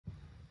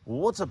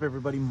What's up,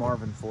 everybody?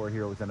 Marvin 4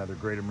 here with another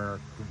Great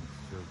American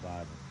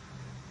Survival.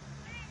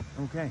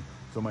 Okay,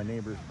 so my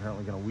neighbor's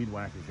apparently going to weed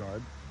whack his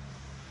yard.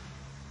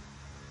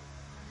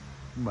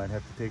 You might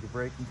have to take a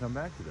break and come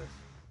back to this.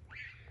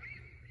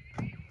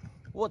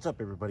 What's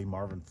up, everybody?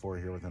 Marvin 4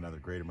 here with another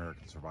Great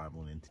American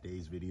Survival, and in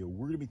today's video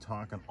we're going to be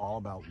talking all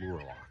about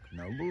Lurelock.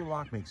 Now,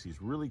 Lurelock makes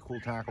these really cool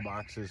tackle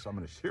boxes. I'm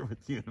going to share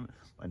with you.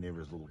 My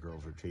neighbor's little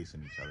girls are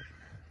chasing each other.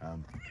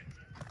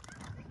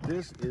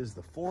 This is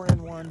the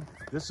 4-in-1.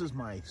 This is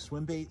my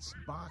swim baits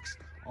box.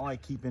 All I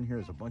keep in here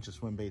is a bunch of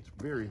swim baits.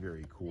 Very,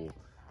 very cool.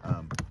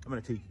 I'm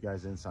going to take you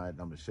guys inside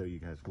and I'm going to show you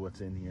guys what's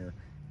in here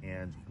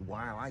and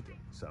why I like it.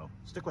 So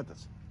stick with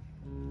us.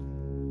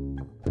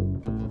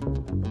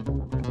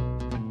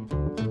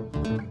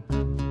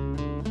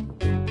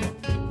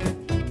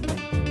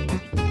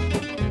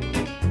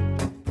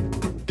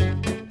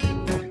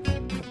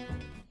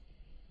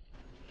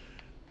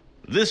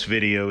 This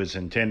video is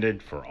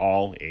intended for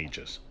all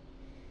ages.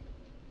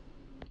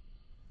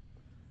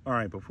 All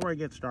right, before I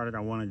get started, I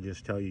want to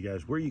just tell you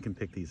guys where you can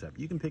pick these up.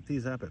 You can pick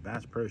these up at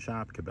Bass Pro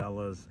Shop,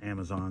 Cabela's,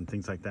 Amazon,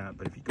 things like that.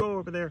 But if you go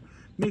over there,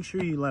 make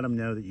sure you let them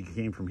know that you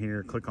came from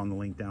here. Click on the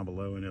link down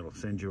below and it'll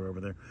send you over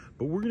there.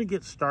 But we're going to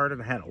get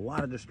started. I had a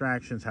lot of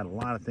distractions, had a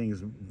lot of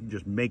things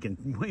just making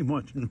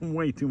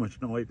way too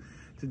much noise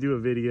to do a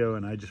video.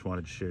 And I just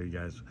wanted to show you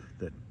guys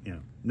that, you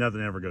know,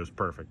 nothing ever goes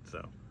perfect.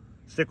 So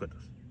stick with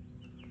us.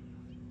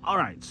 All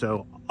right,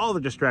 so all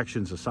the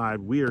distractions aside,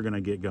 we are going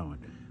to get going.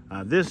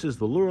 This is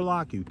the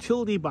Lurelock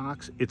Utility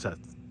box.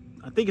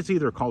 I think it's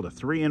either called a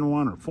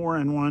 3-in-1 or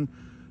 4-in-1.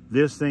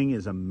 This thing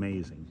is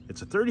amazing.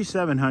 It's a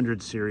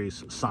 3700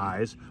 series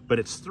size, but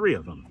it's 3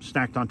 of them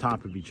stacked on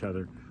top of each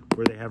other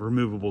where they have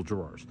removable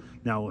drawers.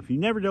 Now, if you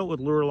never dealt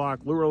with Lurelock,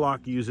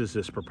 Lurelock uses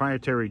this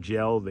proprietary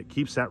gel that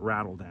keeps that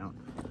rattle down.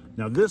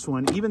 Now this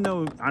one, even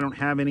though I don't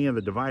have any of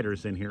the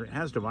dividers in here, it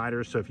has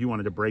dividers, so if you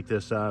wanted to break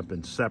this up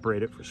and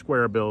separate it for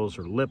square bills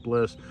or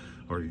lipless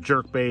or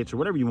jerk baits or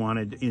whatever you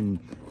wanted,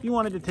 if you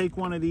wanted to take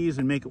one of these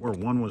and make it where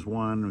one was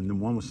one and then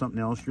one was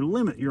something else,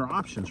 your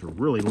options are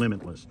really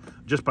limitless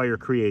just by your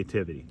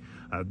creativity.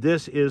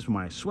 This is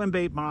my swim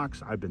bait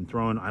box. I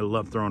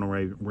love throwing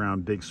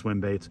around big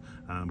swim baits.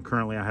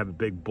 Currently I have a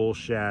big bull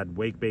shad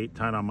wake bait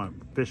tied on my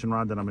fishing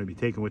rod that I'm going to be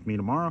taking with me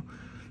tomorrow.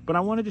 But I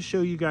wanted to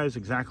show you guys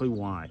exactly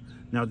why.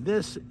 Now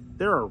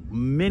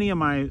many of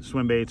my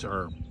swim baits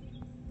are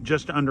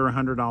just under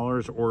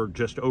 $100 or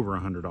just over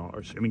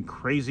 $100. I mean,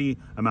 crazy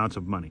amounts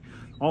of money.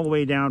 All the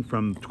way down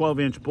from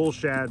 12-inch bull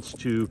shads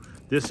to,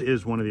 this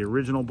is one of the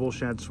original bull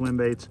shad swim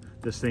baits.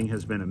 This thing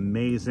has been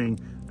amazing.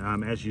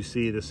 As you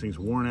see, this thing's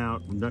worn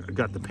out,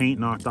 got the paint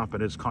knocked off,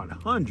 but it's caught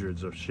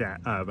hundreds of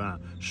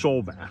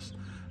shoal bass.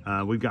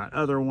 We've got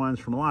other ones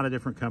from a lot of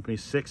different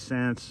companies, 6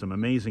 Sense, some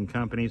amazing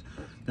companies.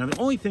 Now, the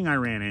only thing I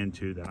ran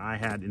into that I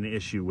had an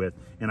issue with,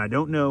 and I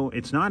don't know,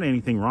 it's not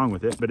anything wrong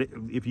with it, but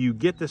if you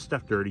get this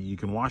stuff dirty, you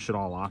can wash it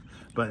all off.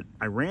 But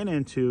I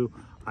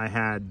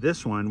had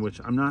this one,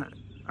 which I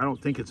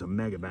don't think it's a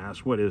mega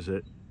bass. What is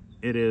it?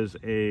 It is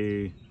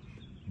a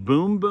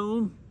boom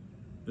boom,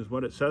 is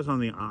what it says on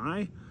the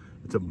eye.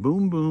 It's a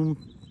boom boom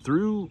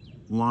through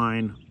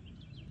line,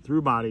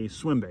 through body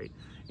swim bait.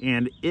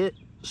 And it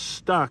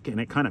stuck and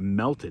it kind of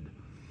melted.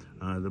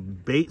 The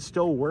bait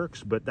still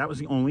works, but that was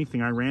the only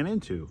thing I ran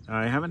into.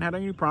 I haven't had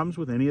any problems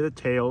with any of the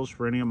tails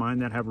for any of mine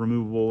that have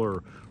removable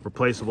or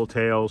replaceable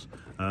tails.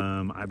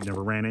 I've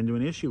never ran into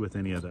an issue with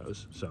any of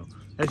those. So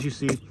as you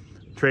see,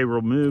 tray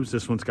roll moves.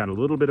 This one's got a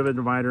little bit of a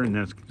divider,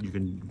 and you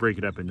can break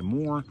it up into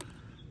more.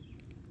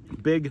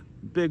 Big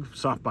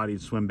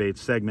soft-bodied swim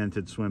baits,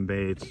 segmented swim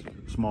baits,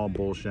 small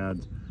bull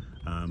shads.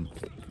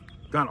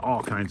 Got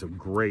all kinds of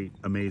great,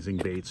 amazing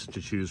baits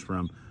to choose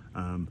from.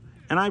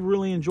 And I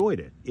really enjoyed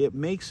it. It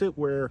makes it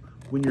where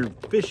when you're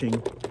fishing,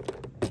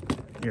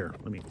 here,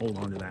 let me hold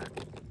on to that.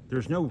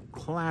 There's no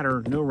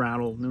clatter, no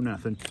rattle, no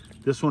nothing.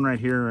 This one right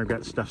here, I've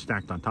got stuff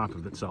stacked on top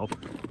of itself.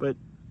 But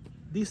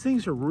these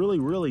things are really,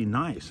 really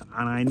nice.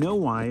 And I know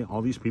why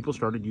all these people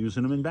started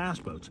using them in bass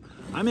boats.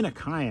 I'm in a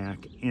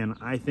kayak, and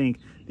I think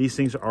these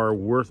things are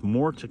worth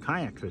more to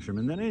kayak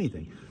fishermen than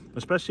anything.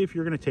 Especially if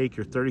you're going to take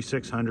your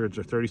 3600s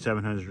or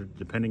 3700s,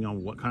 depending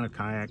on what kind of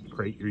kayak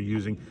crate you're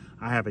using.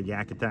 I have a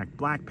Yak Attack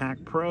Black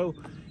Pack Pro,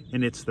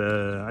 and it's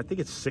I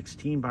think it's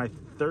 16 by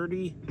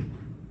 30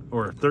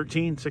 or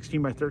 16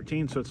 by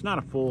 13. So it's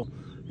not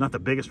not the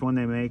biggest one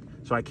they make.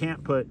 So I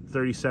can't put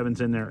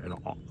 37s in there at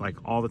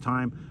all the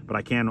time, but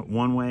I can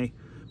one way.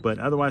 But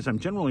otherwise, I'm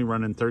generally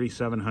running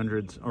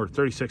 3700s or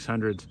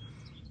 3600s,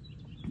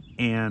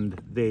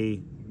 and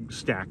they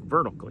stack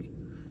vertically.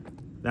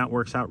 That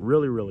works out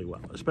really, really well,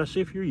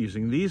 especially if you're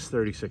using these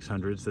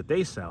 3600s that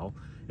they sell.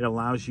 It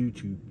allows you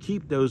to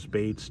keep those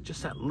baits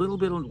just that little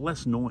bit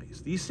less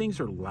noise. These things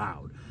are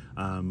loud.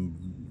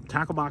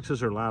 Tackle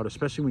boxes are loud,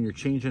 especially when you're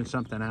changing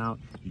something out.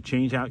 You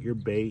change out your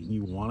bait and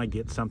you want to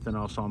get something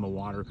else on the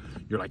water.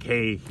 You're like,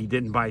 hey, he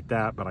didn't bite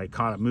that, but I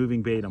caught a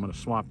moving bait. I'm going to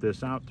swap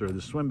this out, throw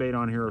the swim bait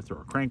on here, or throw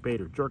a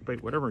crankbait or jerk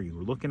bait, whatever you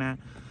were looking at.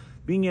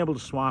 being able to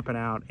swap it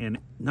out and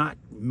not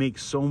make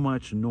so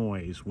much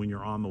noise when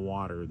you're on the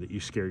water that you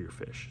scare your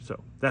fish.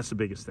 So that's the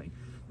biggest thing.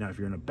 Now, if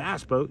you're in a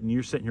bass boat and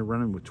you're sitting here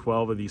running with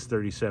 12 of these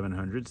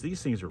 3700s,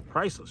 these things are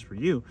priceless for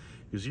you,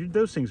 because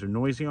those things are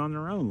noisy on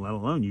their own, let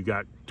alone you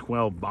got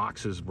 12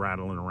 boxes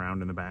rattling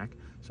around in the back.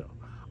 So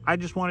I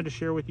just wanted to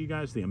share with you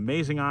guys the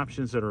amazing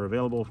options that are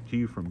available to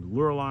you from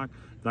Lurelock.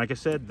 Like I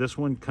said, this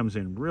one comes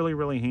in really,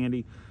 really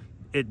handy.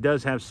 It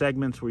does have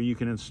segments where you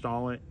can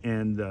install it,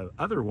 and the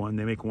other one,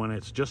 they make one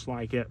that's just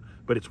like it,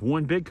 but it's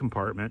one big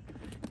compartment,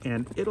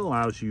 and it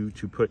allows you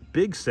to put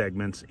big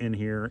segments in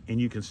here,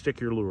 and you can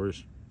stick your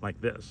lures like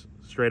this,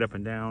 straight up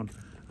and down.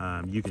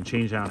 You can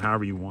change out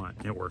however you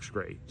want. It works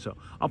great. So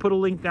I'll put a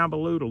link down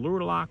below to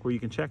Lurelock where you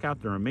can check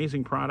out their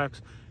amazing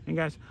products. And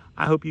guys,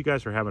 I hope you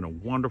guys are having a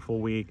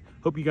wonderful week.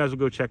 Hope you guys will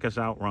go check us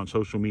out. We're on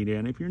social media.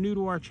 And if you're new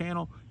to our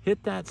channel,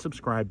 hit that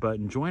subscribe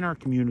button, join our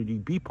community,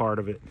 be part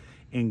of it.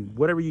 And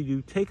whatever you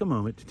do, take a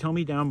moment to tell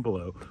me down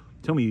below.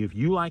 Tell me if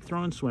you like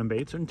throwing swim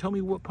baits, and tell me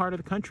what part of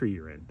the country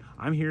you're in.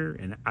 I'm here,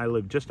 and I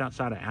live just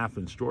outside of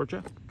Athens,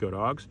 Georgia. Go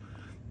Dogs.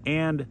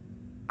 And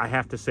I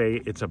have to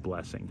say, it's a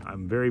blessing.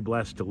 I'm very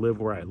blessed to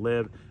live where I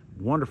live.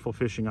 Wonderful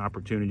fishing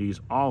opportunities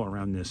all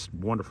around this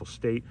wonderful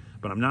state,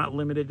 but I'm not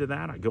limited to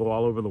that. I go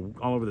all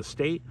over the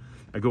state.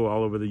 I go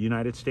all over the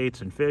United States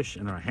and fish,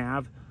 and I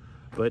have,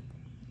 but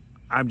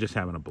I'm just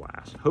having a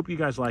blast. Hope you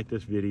guys like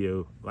this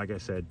video. Like I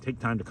said, take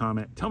time to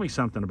comment. Tell me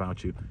something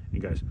about you. You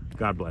guys,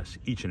 God bless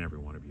each and every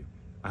one of you.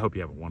 I hope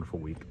you have a wonderful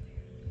week.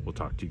 We'll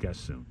talk to you guys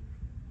soon.